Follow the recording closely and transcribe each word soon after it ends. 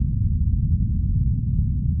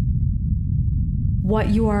What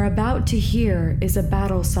you are about to hear is a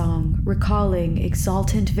battle song recalling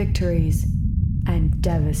exultant victories and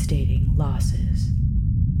devastating losses.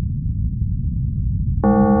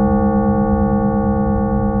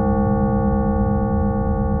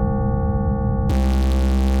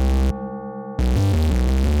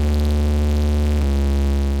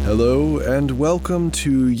 Hello and welcome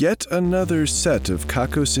to yet another set of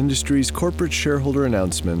Kakos Industries corporate shareholder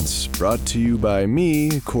announcements brought to you by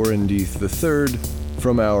me, Corin Deeth III,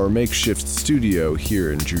 from our makeshift studio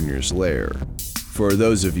here in Junior's Lair. For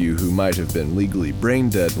those of you who might have been legally brain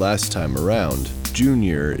dead last time around,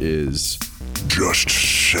 Junior is... Just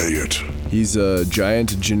say it. He's a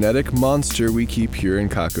giant genetic monster we keep here in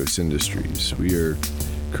Kakos Industries. We are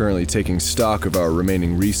currently taking stock of our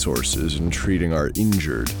remaining resources and treating our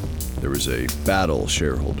injured. There was a battle,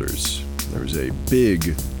 shareholders. There was a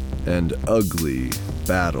big and ugly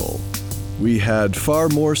battle. We had far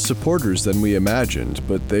more supporters than we imagined,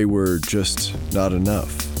 but they were just not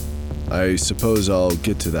enough. I suppose I'll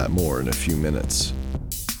get to that more in a few minutes.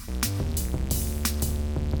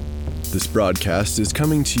 This broadcast is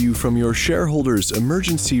coming to you from your shareholders'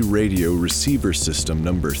 emergency radio receiver system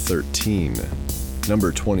number 13.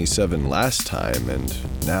 Number 27 last time, and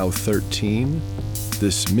now 13?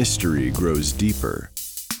 This mystery grows deeper.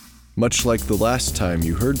 Much like the last time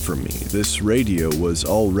you heard from me, this radio was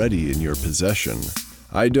already in your possession.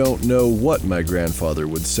 I don't know what my grandfather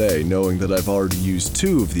would say, knowing that I've already used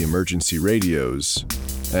 2 of the emergency radios,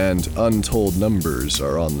 and untold numbers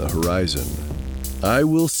are on the horizon. I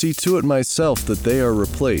will see to it myself that they are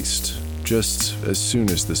replaced, just as soon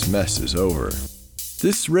as this mess is over.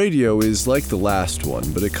 This radio is like the last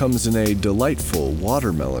one, but it comes in a delightful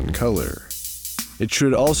watermelon color. It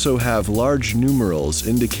should also have large numerals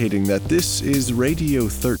indicating that this is Radio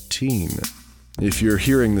 13. If you're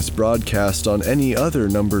hearing this broadcast on any other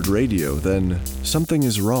numbered radio, then something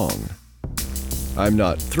is wrong. I'm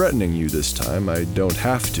not threatening you this time, I don't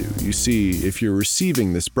have to. You see, if you're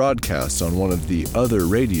receiving this broadcast on one of the other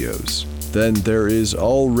radios, then there is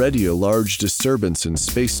already a large disturbance in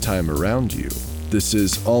space-time around you. This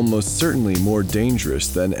is almost certainly more dangerous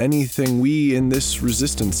than anything we in this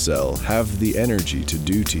resistance cell have the energy to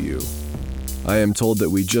do to you. I am told that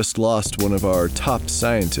we just lost one of our top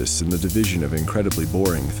scientists in the Division of Incredibly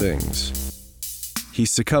Boring Things. He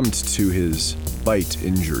succumbed to his bite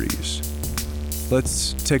injuries.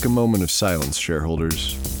 Let's take a moment of silence,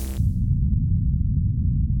 shareholders.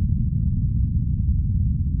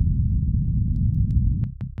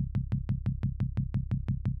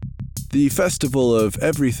 The festival of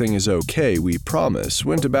Everything is Okay, we promise,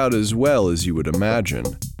 went about as well as you would imagine.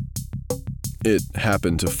 It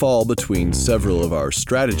happened to fall between several of our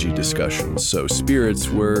strategy discussions, so spirits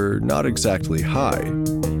were not exactly high.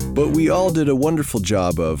 But we all did a wonderful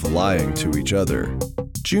job of lying to each other.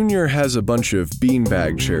 Junior has a bunch of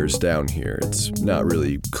beanbag chairs down here. It's not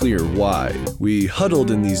really clear why. We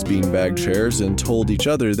huddled in these beanbag chairs and told each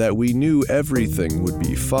other that we knew everything would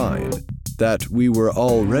be fine. That we were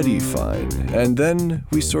already fine, and then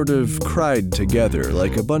we sort of cried together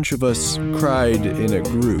like a bunch of us cried in a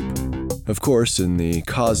group. Of course, in the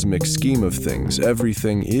cosmic scheme of things,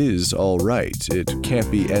 everything is all right. It can't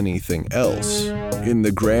be anything else. In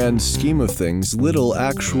the grand scheme of things, little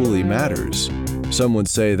actually matters. Some would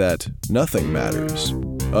say that nothing matters.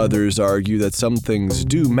 Others argue that some things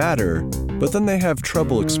do matter, but then they have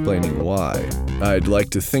trouble explaining why. I'd like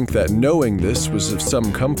to think that knowing this was of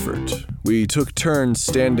some comfort. We took turns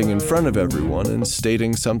standing in front of everyone and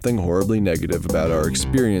stating something horribly negative about our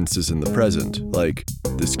experiences in the present, like,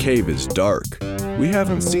 this cave is dark. We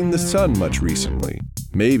haven't seen the sun much recently.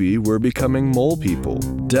 Maybe we're becoming mole people.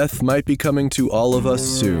 Death might be coming to all of us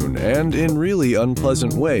soon, and in really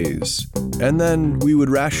unpleasant ways. And then we would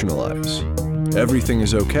rationalize. Everything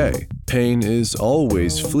is okay. Pain is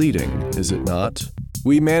always fleeting, is it not?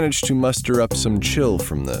 We managed to muster up some chill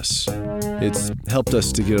from this. It's helped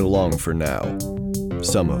us to get along for now.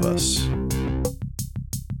 Some of us.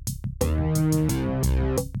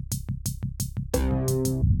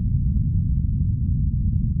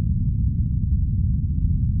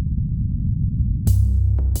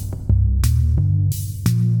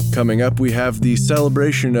 Coming up, we have the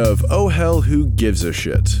celebration of Oh Hell Who Gives a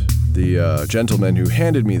Shit. The gentleman who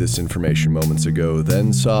handed me this information moments ago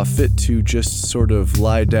then saw fit to just sort of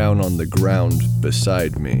lie down on the ground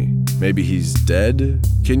beside me. Maybe he's dead?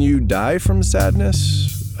 Can you die from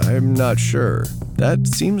sadness? I'm not sure. That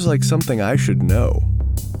seems like something I should know.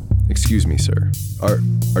 Excuse me, sir.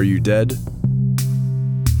 Are you dead?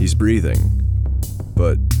 He's breathing.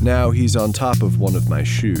 But now he's on top of one of my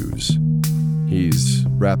shoes. He's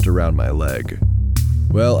wrapped around my leg.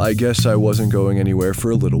 Well, I guess I wasn't going anywhere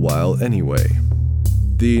for a little while anyway.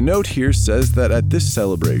 The note here says that at this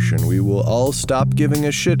celebration, we will all stop giving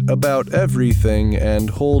a shit about everything and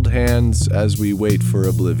hold hands as we wait for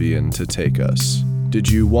oblivion to take us.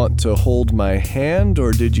 Did you want to hold my hand,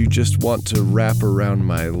 or did you just want to wrap around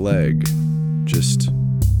my leg? Just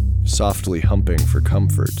softly humping for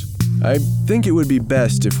comfort. I think it would be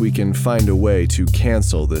best if we can find a way to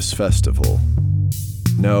cancel this festival.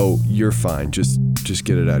 No, you're fine. Just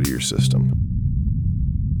get it out of your system.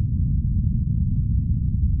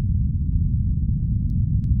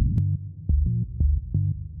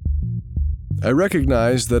 I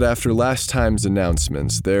recognize that after last time's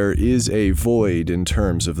announcements, there is a void in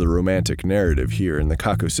terms of the romantic narrative here in the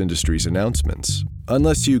Kakos Industries announcements,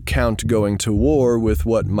 unless you count going to war with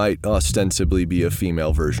what might ostensibly be a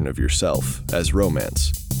female version of yourself as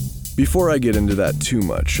romance. Before I get into that too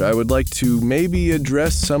much, I would like to maybe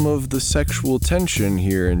address some of the sexual tension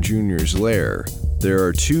here in Junior's lair. There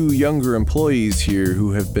are 2 younger employees here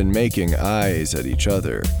who have been making eyes at each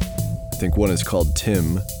other. I think one is called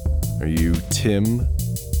Tim. Are you Tim?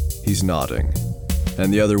 He's nodding.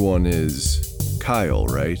 And the other one is Kyle,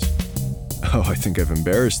 right? Oh, I think I've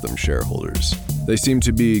embarrassed them, shareholders. They seem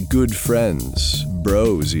to be good friends,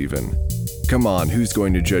 bros even. Come on, who's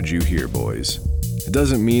going to judge you here, boys? It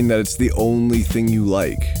doesn't mean that it's the only thing you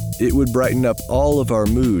like. It would brighten up all of our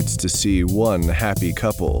moods to see one happy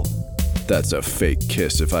couple. That's a fake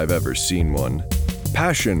kiss if I've ever seen one.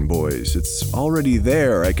 Passion, boys. It's already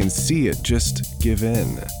there. I can see it. Just give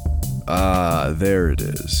in. Ah, there it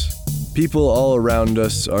is. People all around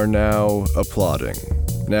us are now applauding.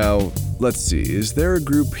 Now, let's see, is there a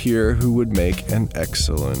group here who would make an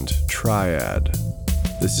excellent triad?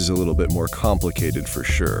 This is a little bit more complicated for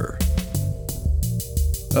sure.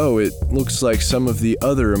 Oh, it looks like some of the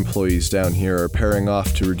other employees down here are pairing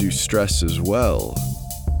off to reduce stress as well.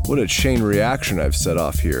 What a chain reaction I've set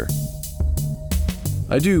off here.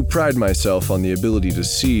 I do pride myself on the ability to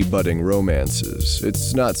see budding romances.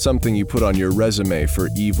 It's not something you put on your resume for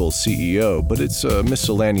evil CEO, but it's a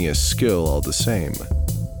miscellaneous skill all the same.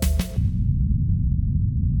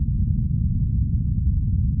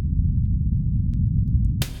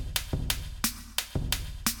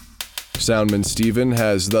 Soundman Steven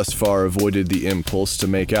has thus far avoided the impulse to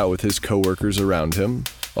make out with his coworkers around him.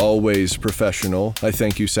 Always professional, I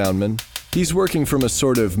thank you, Soundman. He's working from a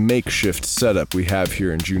sort of makeshift setup we have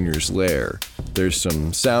here in Junior's lair. There's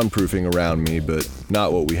some soundproofing around me, but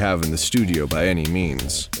not what we have in the studio by any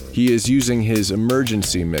means. He is using his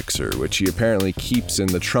emergency mixer, which he apparently keeps in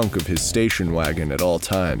the trunk of his station wagon at all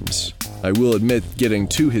times. I will admit getting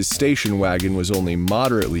to his station wagon was only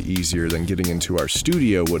moderately easier than getting into our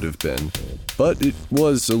studio would have been, but it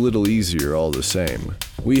was a little easier all the same.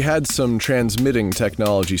 We had some transmitting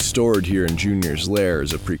technology stored here in Junior's lair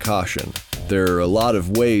as a precaution. There are a lot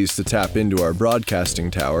of ways to tap into our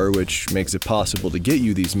broadcasting tower, which makes it possible to get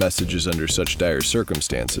you these messages under such dire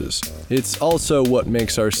circumstances. It's also what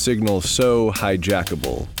makes our signal so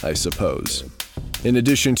hijackable, I suppose. In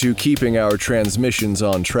addition to keeping our transmissions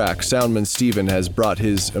on track, Soundman Steven has brought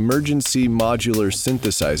his emergency modular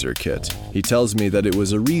synthesizer kit. He tells me that it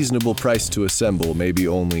was a reasonable price to assemble, maybe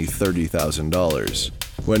only $30,000.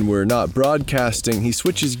 When we're not broadcasting, he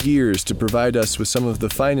switches gears to provide us with some of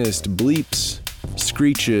the finest bleeps,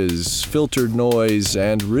 screeches, filtered noise,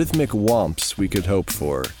 and rhythmic whomps we could hope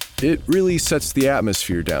for. It really sets the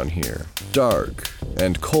atmosphere down here. Dark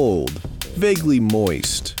and cold, vaguely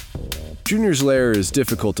moist. Junior's lair is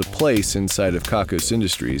difficult to place inside of Kakos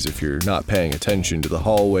Industries if you're not paying attention to the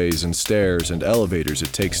hallways and stairs and elevators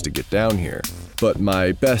it takes to get down here. But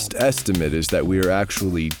my best estimate is that we are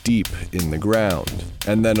actually deep in the ground,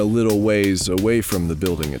 and then a little ways away from the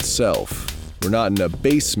building itself. We're not in a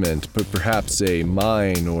basement, but perhaps a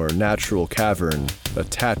mine or natural cavern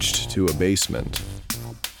attached to a basement.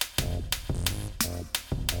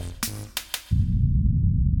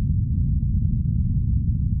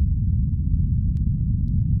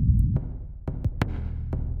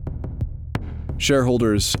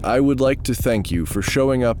 Shareholders, I would like to thank you for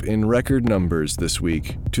showing up in record numbers this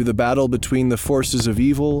week to the battle between the forces of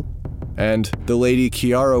evil and the Lady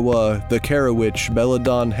Kiarawa, the Karawitch,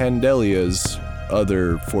 Belladon Handelia's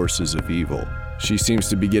other forces of evil. She seems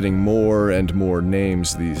to be getting more and more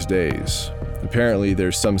names these days. Apparently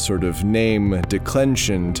there's some sort of name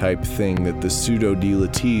declension type thing that the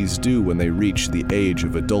pseudo-deities do when they reach the age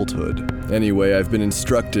of adulthood. Anyway, I've been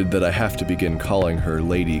instructed that I have to begin calling her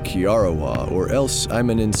Lady Kiarawa, or else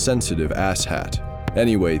I'm an insensitive asshat.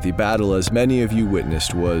 Anyway, the battle, as many of you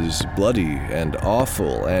witnessed, was bloody and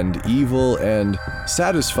awful and evil and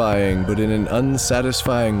satisfying, but in an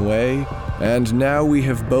unsatisfying way. And now we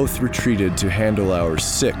have both retreated to handle our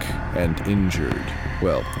sick and injured.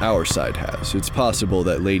 Well, our side has. It's possible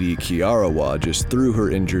that Lady Kiarawa just threw her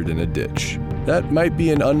injured in a ditch. That might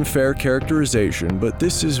be an unfair characterization, but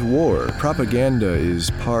this is war. Propaganda is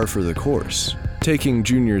par for the course. Taking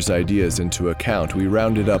Junior's ideas into account, we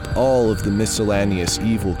rounded up all of the miscellaneous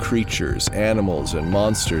evil creatures, animals, and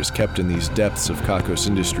monsters kept in these depths of Kakos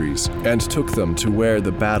Industries, and took them to where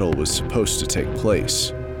the battle was supposed to take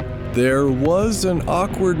place. There was an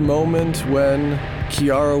awkward moment when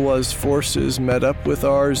Kiarawa's forces met up with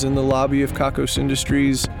ours in the lobby of Kakos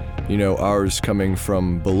Industries. You know, ours coming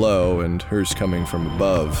from below and hers coming from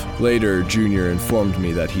above. Later, Junior informed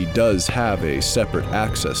me that he does have a separate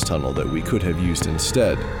access tunnel that we could have used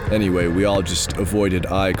instead. Anyway, we all just avoided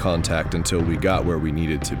eye contact until we got where we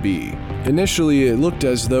needed to be. Initially, it looked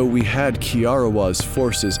as though we had Kiarawa's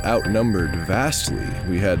forces outnumbered vastly.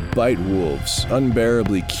 We had bite wolves,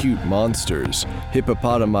 unbearably cute monsters,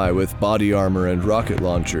 hippopotami with body armor and rocket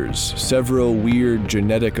launchers, several weird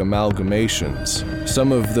genetic amalgamations.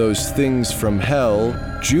 Some of those things from hell,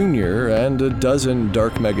 Junior, and a dozen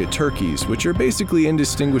dark maggot turkeys, which are basically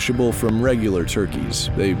indistinguishable from regular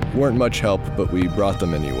turkeys. They weren't much help, but we brought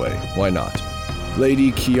them anyway. Why not?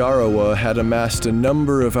 Lady Kiarawa had amassed a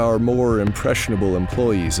number of our more impressionable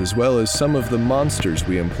employees, as well as some of the monsters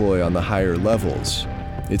we employ on the higher levels.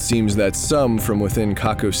 It seems that some from within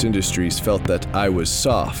Kakos Industries felt that I was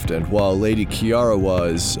soft, and while Lady Kiarawa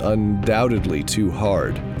is undoubtedly too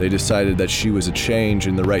hard, they decided that she was a change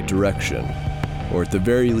in the right direction. Or at the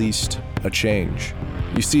very least, a change.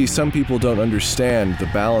 You see, some people don't understand the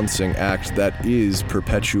balancing act that is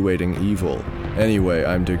perpetuating evil. Anyway,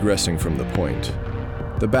 I'm digressing from the point.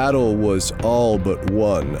 The battle was all but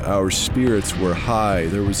won. Our spirits were high.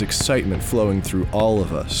 There was excitement flowing through all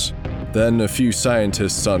of us. Then a few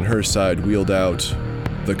scientists on her side wheeled out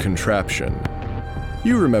the contraption.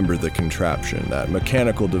 You remember the contraption, that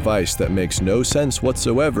mechanical device that makes no sense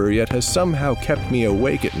whatsoever yet has somehow kept me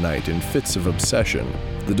awake at night in fits of obsession.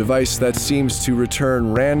 The device that seems to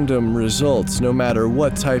return random results no matter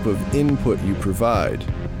what type of input you provide.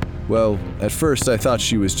 Well, at first I thought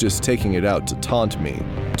she was just taking it out to taunt me,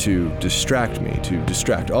 to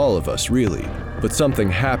distract all of us, really. But something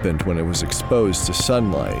happened when it was exposed to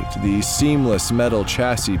sunlight. The seamless metal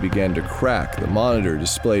chassis began to crack. The monitor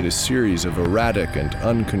displayed a series of erratic and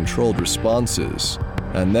uncontrolled responses.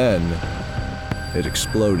 And then, it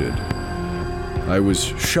exploded. I was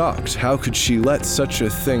shocked. How could she let such a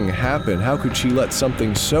thing happen? How could she let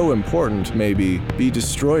something so important, maybe, be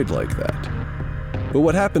destroyed like that? But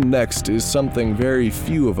what happened next is something very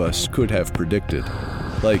few of us could have predicted.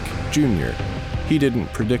 Like Junior. He didn't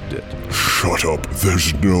predict it. Shut up.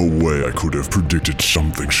 There's no way I could have predicted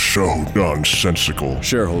something so nonsensical.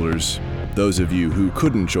 Shareholders, those of you who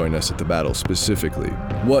couldn't join us at the battle specifically,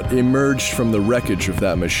 what emerged from the wreckage of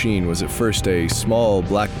that machine was at first a small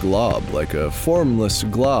black glob, like a formless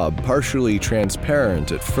glob, partially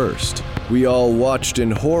transparent at first. We all watched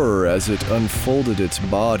in horror as it unfolded its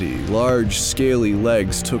body. Large, scaly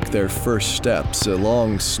legs took their first steps. A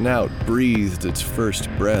long snout breathed its first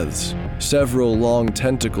breaths. Several long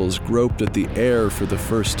tentacles groped at the air for the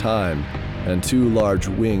first time, and 2 large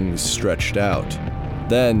wings stretched out.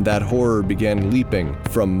 Then that horror began leaping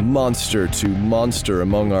from monster to monster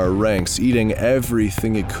among our ranks, eating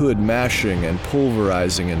everything it could, mashing and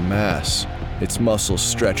pulverizing en masse. Its muscles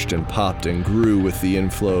stretched and popped and grew with the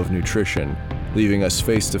inflow of nutrition, leaving us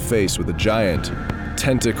face to face with a giant,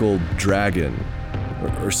 tentacled dragon,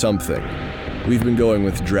 or something. We've been going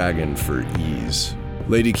with dragon for ease.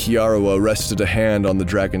 Lady Kiarawa rested a hand on the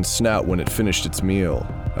dragon's snout when it finished its meal.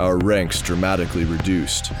 Our ranks dramatically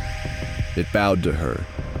reduced. It bowed to her.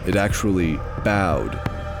 It actually bowed.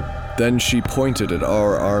 Then she pointed at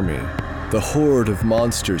our army. The horde of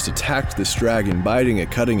monsters attacked this dragon, biting it,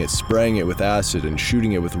 cutting it, spraying it with acid, and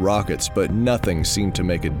shooting it with rockets, but nothing seemed to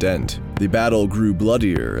make a dent. The battle grew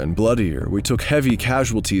bloodier and bloodier. We took heavy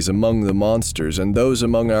casualties among the monsters, and those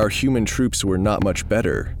among our human troops were not much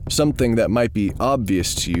better. Something that might be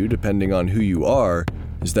obvious to you, depending on who you are,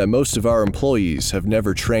 is that most of our employees have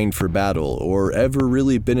never trained for battle or ever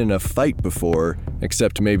really been in a fight before,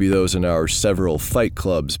 except maybe those in our several fight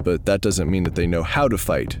clubs, but that doesn't mean that they know how to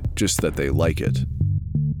fight, just that they like it.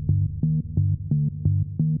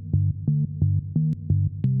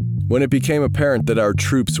 When it became apparent that our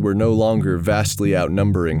troops were no longer vastly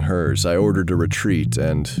outnumbering hers, I ordered a retreat,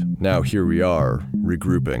 and now here we are,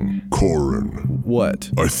 regrouping. Corin.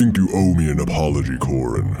 What? I think you owe me an apology,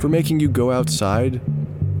 Corin. For making you go outside?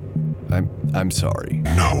 I'm sorry.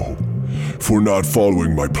 No. For not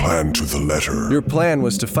following my plan to the letter. Your plan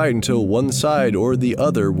was to fight until one side or the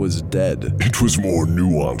other was dead. It was more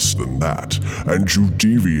nuanced than that, and you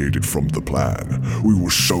deviated from the plan. We were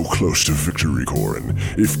so close to victory, Corin.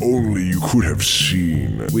 If only you could have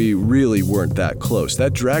seen. We really weren't that close.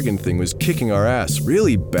 That dragon thing was kicking our ass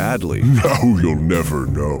really badly. Now you'll never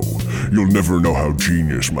know. You'll never know how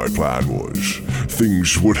genius my plan was.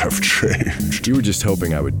 Things would have changed. You were just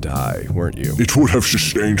hoping I would die, weren't you? It would have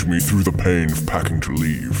sustained me through the pain of packing to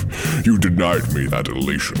leave. You denied me that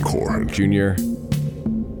elation, Corin. Junior,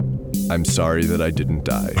 I'm sorry that I didn't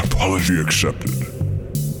die. Apology accepted.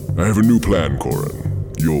 I have a new plan,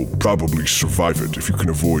 Corin. You'll probably survive it if you can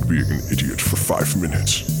avoid being an idiot for 5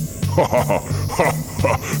 minutes. Ha ha ha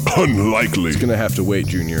ha! Unlikely. It's gonna have to wait,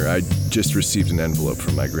 Junior. I just received an envelope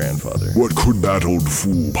from my grandfather. What could that old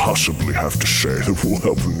fool possibly have to say that will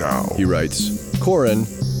help now? He writes, Corin,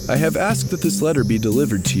 I have asked that this letter be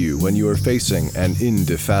delivered to you when you are facing an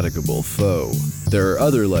indefatigable foe. There are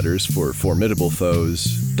other letters for formidable foes,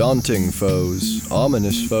 daunting foes,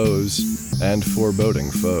 ominous foes, and foreboding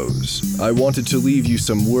foes. I wanted to leave you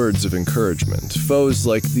some words of encouragement. Foes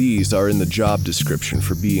like these are in the job description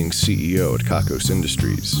for being CEO at Kakos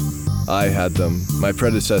Industries. I had them, my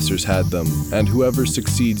predecessors had them, and whoever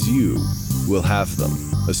succeeds you will have them,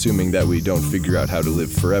 assuming that we don't figure out how to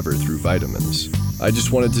live forever through vitamins. I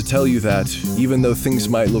just wanted to tell you that, even though things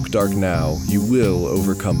might look dark now, you will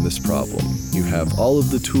overcome this problem. You have all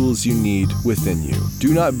of the tools you need within you.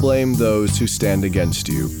 Do not blame those who stand against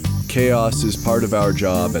you. Chaos is part of our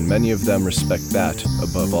job, and many of them respect that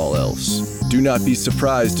above all else. Do not be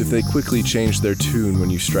surprised if they quickly change their tune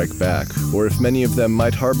when you strike back, or if many of them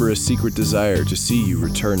might harbor a secret desire to see you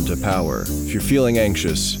return to power. If you're feeling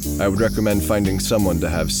anxious, I would recommend finding someone to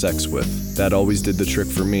have sex with. That always did the trick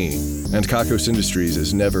for me, and Kakos Industries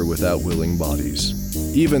is never without willing bodies.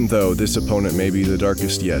 Even though this opponent may be the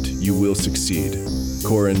darkest yet, you will succeed.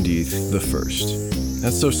 Corin Deeth the First.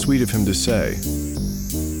 That's so sweet of him to say.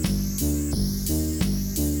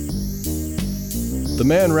 The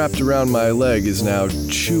man wrapped around my leg is now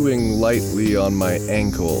chewing lightly on my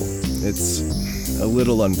ankle. It's a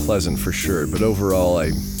little unpleasant for sure, but overall I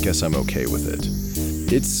guess I'm okay with it.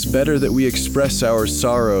 It's better that we express our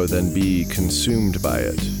sorrow than be consumed by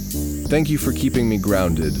it. Thank you for keeping me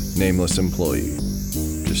grounded, nameless employee.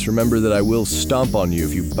 Just remember that I will stomp on you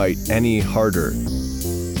if you bite any harder.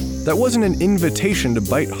 That wasn't an invitation to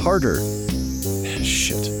bite harder.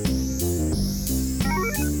 Shit.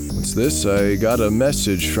 What's this? I got a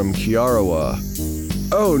message from Kiarawa.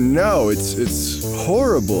 Oh no, it's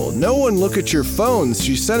horrible. No one look at your phones.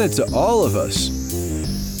 She sent it to all of us.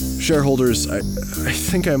 Shareholders, I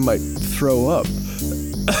think I might throw up.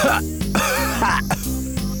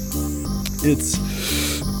 It's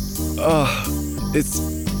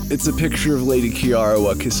a picture of Lady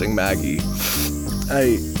Kiarawa kissing Maggie.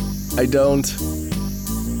 I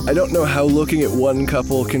don't know how looking at one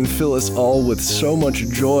couple can fill us all with so much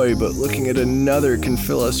joy, but looking at another can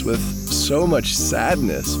fill us with so much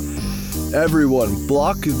sadness. Everyone,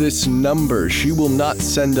 block this number. She will not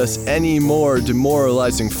send us any more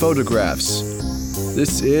demoralizing photographs.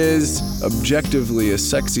 This is objectively a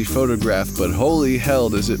sexy photograph, but holy hell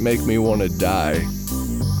does it make me want to die.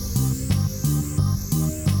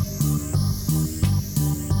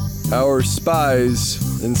 Our spies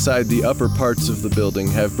inside the upper parts of the building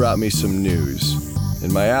have brought me some news.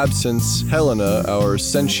 In my absence, Helena, our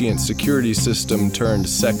sentient security system turned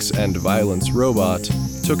sex and violence robot,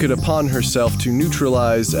 took it upon herself to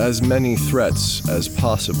neutralize as many threats as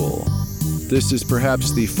possible. This is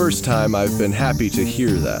perhaps the first time I've been happy to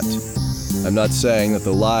hear that. I'm not saying that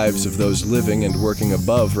the lives of those living and working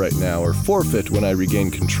above right now are forfeit when I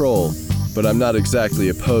regain control, but I'm not exactly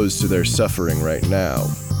opposed to their suffering right now.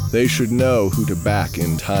 They should know who to back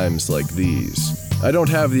in times like these. I don't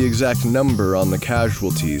have the exact number on the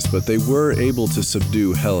casualties, but they were able to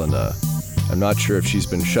subdue Helena. I'm not sure if she's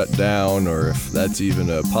been shut down or if that's even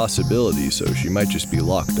a possibility, so she might just be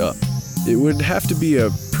locked up. It would have to be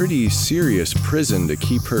a pretty serious prison to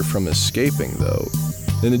keep her from escaping, though.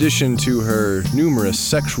 In addition to her numerous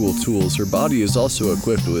sexual tools, her body is also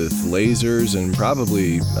equipped with lasers and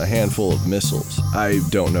probably a handful of missiles. I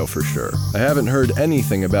don't know for sure. I haven't heard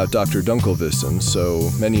anything about Dr. Dunkelwissen,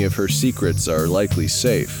 so many of her secrets are likely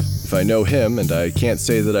safe. If I know him, and I can't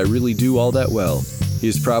say that I really do all that well, he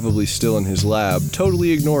is probably still in his lab,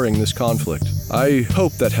 totally ignoring this conflict. I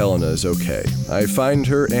hope that Helena is okay. I find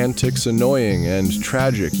her antics annoying and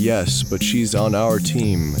tragic, yes, but she's on our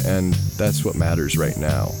team, and that's what matters right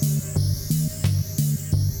now.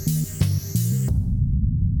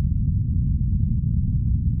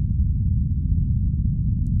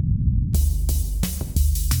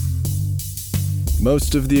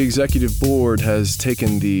 Most of the executive board has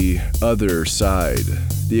taken the other side,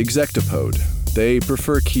 the Exectopode. They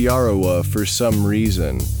prefer Kiarawa for some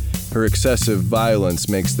reason. Her excessive violence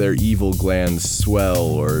makes their evil glands swell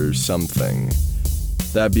or something.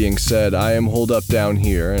 That being said, I am holed up down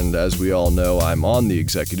here, and as we all know, I'm on the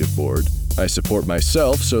executive board. I support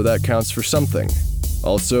myself, so that counts for something.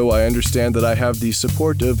 Also, I understand that I have the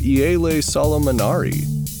support of Iele Solomonari.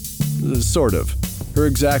 Sort of. Her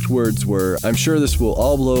exact words were, "I'm sure this will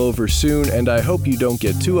all blow over soon, and I hope you don't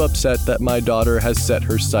get too upset that my daughter has set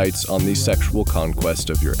her sights on the sexual conquest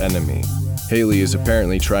of your enemy." Haley is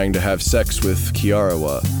apparently trying to have sex with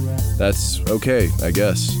Kiarawa. That's okay, I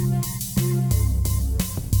guess.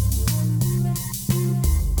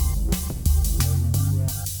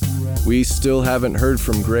 We still haven't heard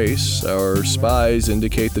from Grace. Our spies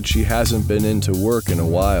indicate that she hasn't been into work in a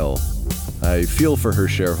while. I feel for her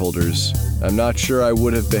shareholders. I'm not sure I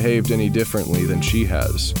would have behaved any differently than she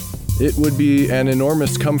has. It would be an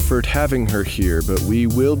enormous comfort having her here, but we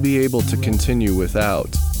will be able to continue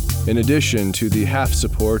without. In addition to the half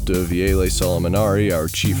support of Iele Solomonari, our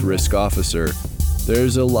chief risk officer,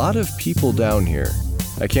 there's a lot of people down here.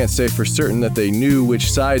 I can't say for certain that they knew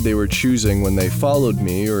which side they were choosing when they followed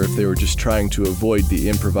me, or if they were just trying to avoid the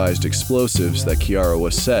improvised explosives that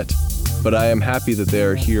Kiarawa set, but I am happy that they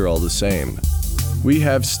are here all the same. We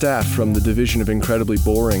have staff from the Division of Incredibly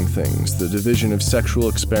Boring Things, the Division of Sexual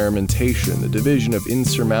Experimentation, the Division of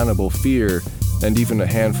Insurmountable Fear, and even a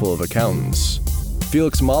handful of accountants.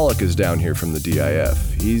 Felix Moloch is down here from the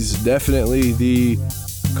DIF. He's definitely the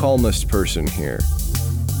calmest person here.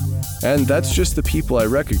 And that's just the people I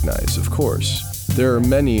recognize, of course. There are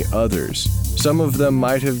many others. Some of them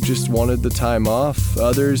might have just wanted the time off,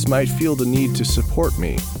 others might feel the need to support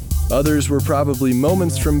me. Others were probably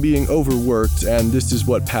moments from being overworked, and this is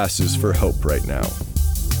what passes for hope right now.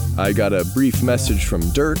 I got a brief message from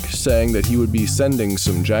Dirk saying that he would be sending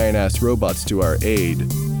some giant-ass robots to our aid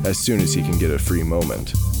as soon as he can get a free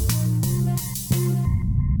moment.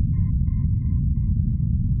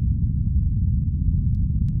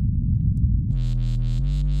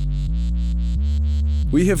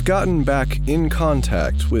 We have gotten back in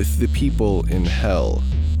contact with the people in Hell.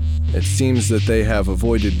 It seems that they have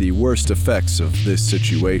avoided the worst effects of this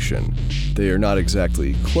situation. They are not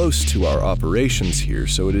exactly close to our operations here,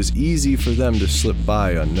 so it is easy for them to slip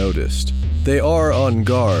by unnoticed. They are on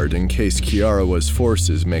guard in case Kiarawa's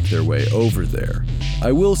forces make their way over there.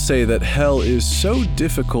 I will say that Hell is so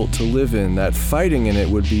difficult to live in that fighting in it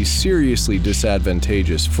would be seriously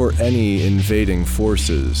disadvantageous for any invading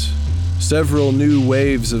forces. Several new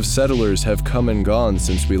waves of settlers have come and gone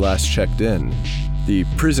since we last checked in. The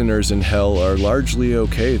prisoners in Hell are largely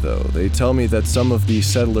okay, though. They tell me that some of these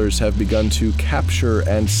settlers have begun to capture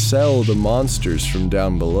and sell the monsters from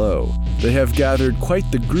down below. They have gathered quite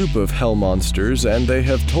the group of Hell monsters, and they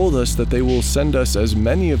have told us that they will send us as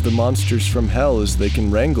many of the monsters from Hell as they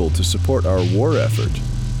can wrangle to support our war effort.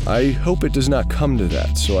 I hope it does not come to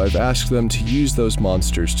that, so I've asked them to use those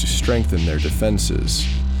monsters to strengthen their defenses.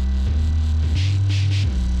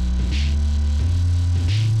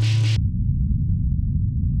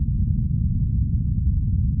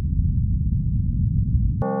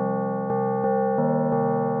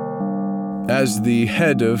 As the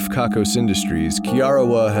head of Kakos Industries,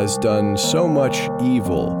 Kiarawa has done so much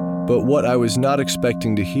evil, but what I was not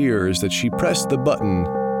expecting to hear is that she pressed the button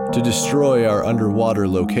to destroy our underwater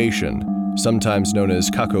location, sometimes known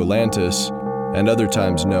as Kakolantis, and other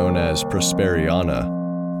times known as Prosperiana.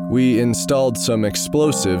 We installed some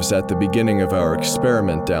explosives at the beginning of our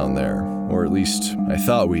experiment down there, or at least I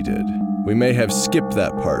thought we did. We may have skipped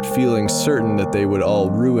that part, feeling certain that they would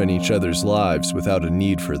all ruin each other's lives without a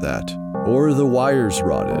need for that. Or the wires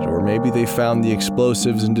rotted, or maybe they found the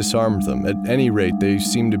explosives and disarmed them. At any rate, they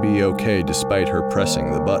seem to be okay despite her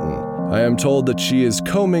pressing the button. I am told that she is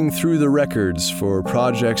combing through the records for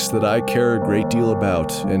projects that I care a great deal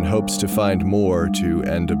about in hopes to find more to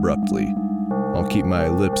end abruptly. I'll keep my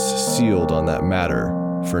lips sealed on that matter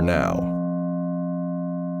for now.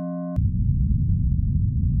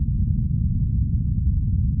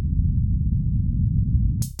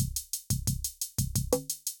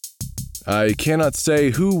 I cannot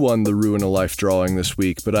say who won the Ruin a Life drawing this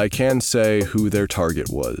week, but I can say who their target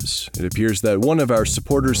was. It appears that one of our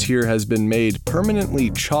supporters here has been made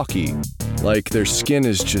permanently chalky. Like their skin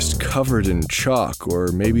is just covered in chalk, or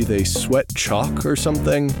maybe they sweat chalk or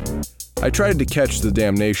something. I tried to catch the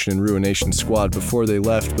Damnation and Ruination Squad before they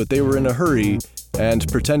left, but they were in a hurry and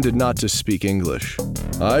pretended not to speak English.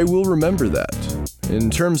 I will remember that. In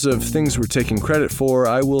terms of things we're taking credit for,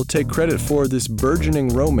 I will take credit for this burgeoning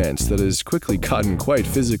romance that has quickly gotten quite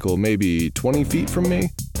physical, maybe 20 feet from me.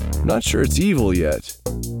 I'm not sure it's evil yet.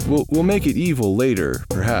 We'll make it evil later,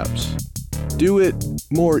 perhaps. Do it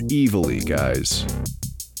more evilly, guys.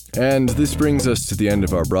 And this brings us to the end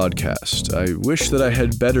of our broadcast. I wish that I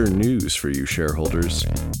had better news for you shareholders.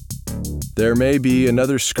 There may be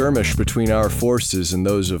another skirmish between our forces and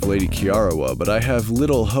those of Lady Kiarawa, but I have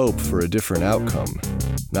little hope for a different outcome.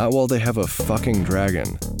 Not while they have a fucking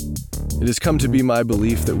dragon. It has come to be my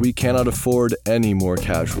belief that we cannot afford any more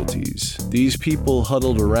casualties. These people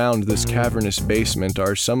huddled around this cavernous basement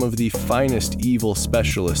are some of the finest evil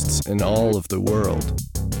specialists in all of the world.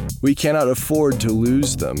 We cannot afford to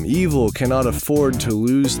lose them. Evil cannot afford to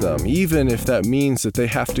lose them, even if that means that they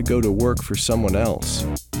have to go to work for someone else.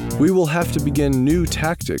 We will have to begin new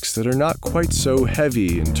tactics that are not quite so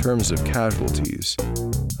heavy in terms of casualties.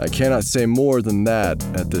 I cannot say more than that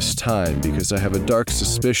at this time because I have a dark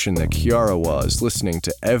suspicion that Kiarawa is listening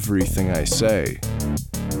to everything I say.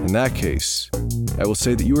 In that case, I will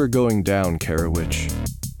say that you are going down, Karawitch.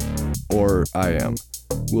 Or I am.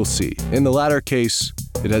 We'll see. In the latter case,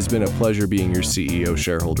 it has been a pleasure being your CEO,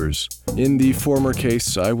 shareholders. In the former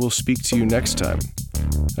case, I will speak to you next time.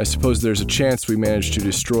 I suppose there's a chance we manage to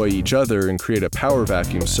destroy each other and create a power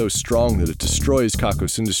vacuum so strong that it destroys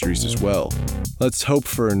Kakos Industries as well. Let's hope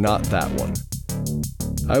for not that one.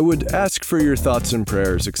 I would ask for your thoughts and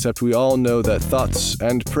prayers, except we all know that thoughts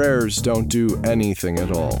and prayers don't do anything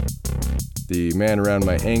at all. The man around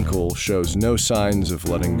my ankle shows no signs of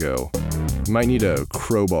letting go. He might need a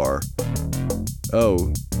crowbar.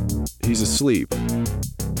 Oh, he's asleep.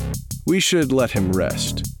 We should let him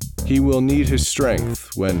rest. He will need his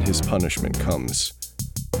strength when his punishment comes.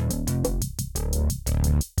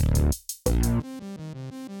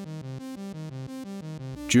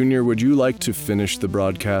 Junior, would you like to finish the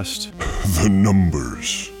broadcast? The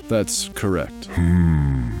numbers. That's correct.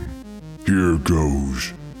 Here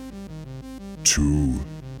goes. 2.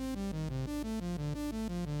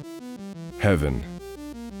 Heaven.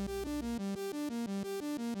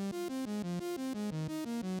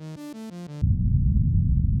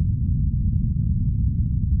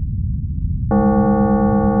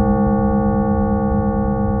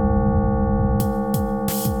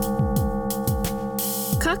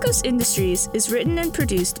 Kakos Industries is written and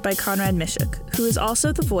produced by Conrad Mishuk, who is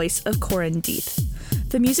also the voice of Corin Deeth.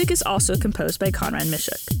 The music is also composed by Conrad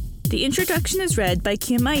Mishuk. The introduction is read by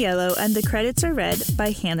Kim Aiello, and the credits are read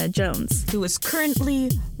by Hannah Jones, who is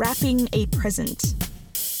currently wrapping a present.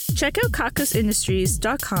 Check out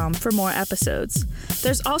kakosindustries.com for more episodes.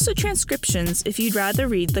 There's also transcriptions if you'd rather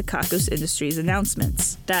read the Kakos Industries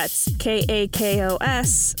announcements. That's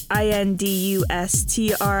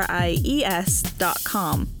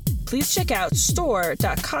KAKOSINDUSTRIES.com. Please check out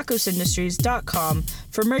store.kakosindustries.com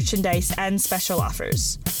for merchandise and special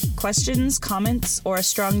offers. Questions, comments, or a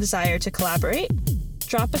strong desire to collaborate?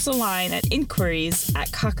 Drop us a line at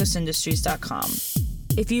inquiries@kakosindustries.com.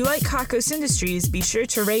 If you like Kakos Industries, be sure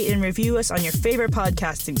to rate and review us on your favorite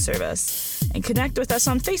podcasting service. And connect with us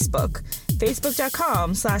on Facebook,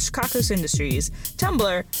 facebook.com/Kakos Industries,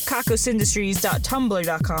 Tumblr,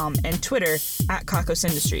 kakosindustries.tumblr.com, and Twitter @Kakos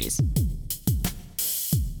Industries.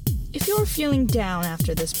 If you're feeling down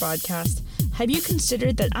after this broadcast, have you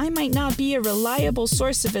considered that I might not be a reliable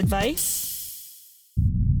source of advice?